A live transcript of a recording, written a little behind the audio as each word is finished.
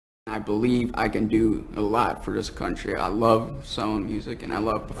I believe I can do a lot for this country. I love selling music and I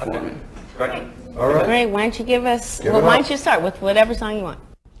love performing. Great. All right. Great. Why don't you give us, well, why don't you start with whatever song you want?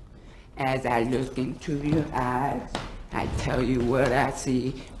 As I look into your eyes, I tell you what I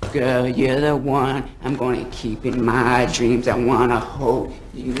see. Girl, you're the one I'm gonna keep in my dreams. I wanna hold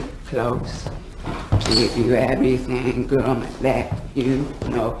you close, give you everything, girl, let you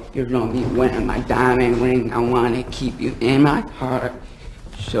know you're only wearing my diamond ring. I wanna keep you in my heart,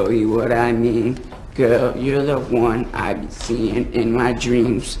 show you what I mean. Girl, you're the one I be seeing in my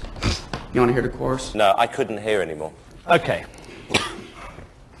dreams. You wanna hear the chorus? No, I couldn't hear anymore. Okay.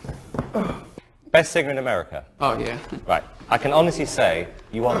 Best singer in America. Oh, yeah. Right. I can honestly say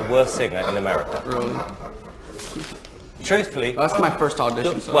you are the worst singer in America. Really? Truthfully. That's my first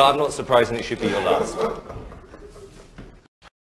audition. So. Well, I'm not surprised, and it should be your last.